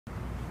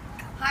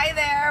Hi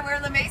there,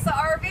 we're the Mesa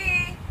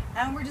RV.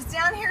 And we're just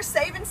down here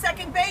saving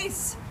second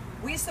base.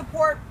 We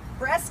support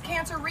breast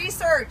cancer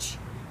research.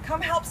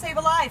 Come help save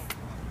a life.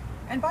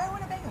 And buy a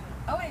Winnebago.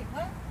 Oh wait,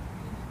 what?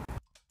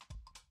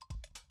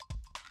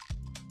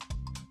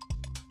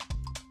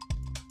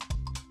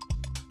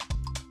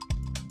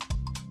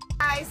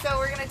 Hi, so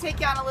we're gonna take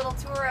you on a little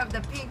tour of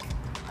the pink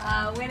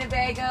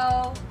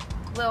Winnebago,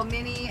 little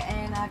Minnie,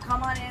 and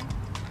come on in.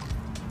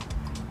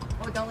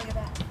 Oh, don't look at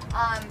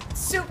that.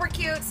 Super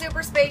cute,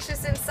 super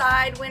spacious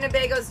inside.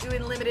 Winnebago's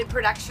doing limited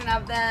production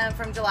of them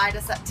from July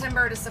to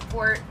September to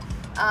support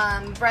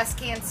breast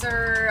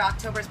cancer.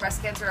 October's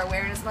Breast Cancer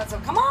Awareness Month. So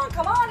come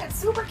on, it's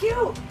super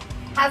cute.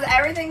 Has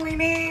everything we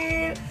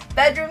need.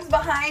 Bedrooms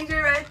behind you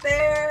right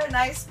there.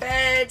 Nice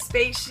bed,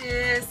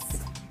 spacious.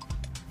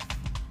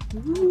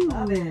 Ooh.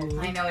 Love it.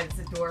 I know, it's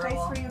adorable.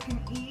 Place where you can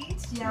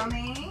eat,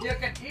 yummy. You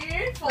can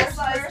eat.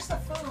 Where's the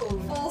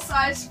food?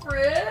 Full-size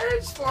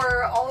fridge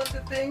for all of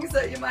the things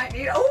that you might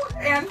need. Oh,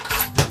 and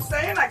I'm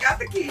saying I got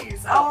the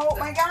keys. Oh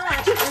my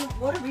gosh, and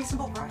what a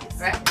reasonable price.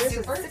 Right? This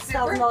is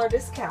 $6,000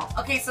 discount.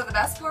 Okay, so the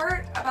best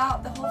part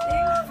about the whole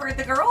thing for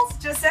the girls,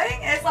 just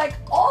saying, is like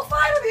all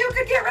 5 of you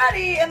could get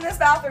ready in this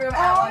bathroom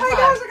at Oh one my time.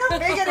 gosh, look how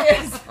big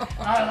it is.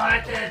 I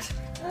like it.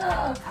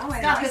 Oh,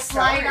 It's got the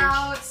slide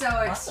out, so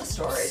Lots it's of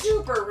storage.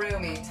 super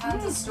roomy.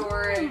 Tons of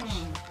storage.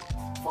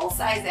 Full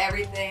size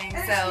everything.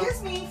 And So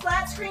excuse me,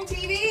 flat screen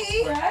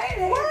TV.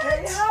 right, What?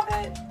 there you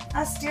have it.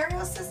 A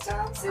stereo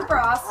system. Super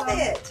awesome. Love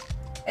it.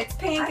 It's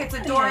pink, I it's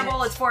love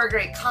adorable, it. it's for a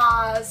great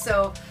cause,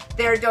 so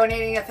they're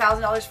donating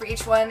 $1,000 for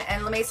each one.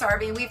 And La Mesa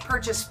RV, we've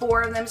purchased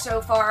 4 of them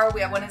so far.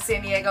 We have one in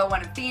San Diego,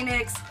 one in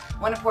Phoenix,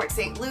 one in Port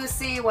St.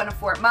 Lucie, one in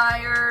Fort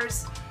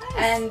Myers.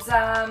 Nice.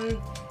 And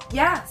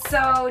yeah,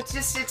 so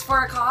it's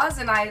for a cause,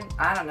 and I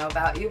don't know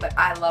about you, but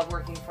I love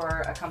working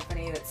for a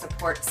company that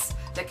supports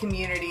the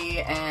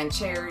community and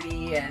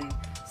charity, and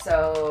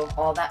so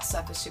all that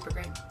stuff is super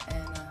great.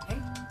 And hey,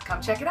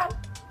 come check it out.